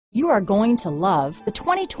You are going to love the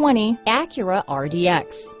 2020 Acura RDX.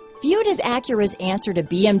 Viewed as Acura's answer to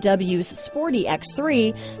BMW's sporty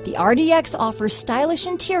X3, the RDX offers stylish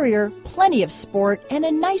interior, plenty of sport, and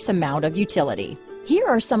a nice amount of utility. Here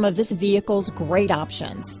are some of this vehicle's great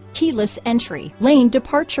options: keyless entry, lane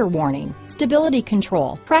departure warning, stability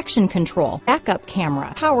control, traction control, backup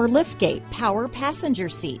camera, power liftgate, power passenger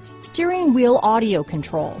seat, steering wheel audio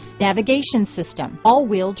controls, navigation system,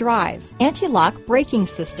 all-wheel drive, anti-lock braking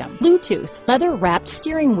system, Bluetooth, leather-wrapped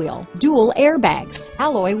steering wheel, dual airbags,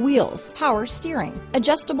 alloy wheels, power steering,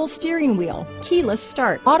 adjustable steering wheel, keyless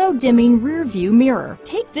start, auto-dimming rear view mirror.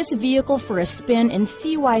 Take this vehicle for a spin and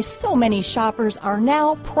see why so many shoppers are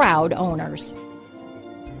now proud owners.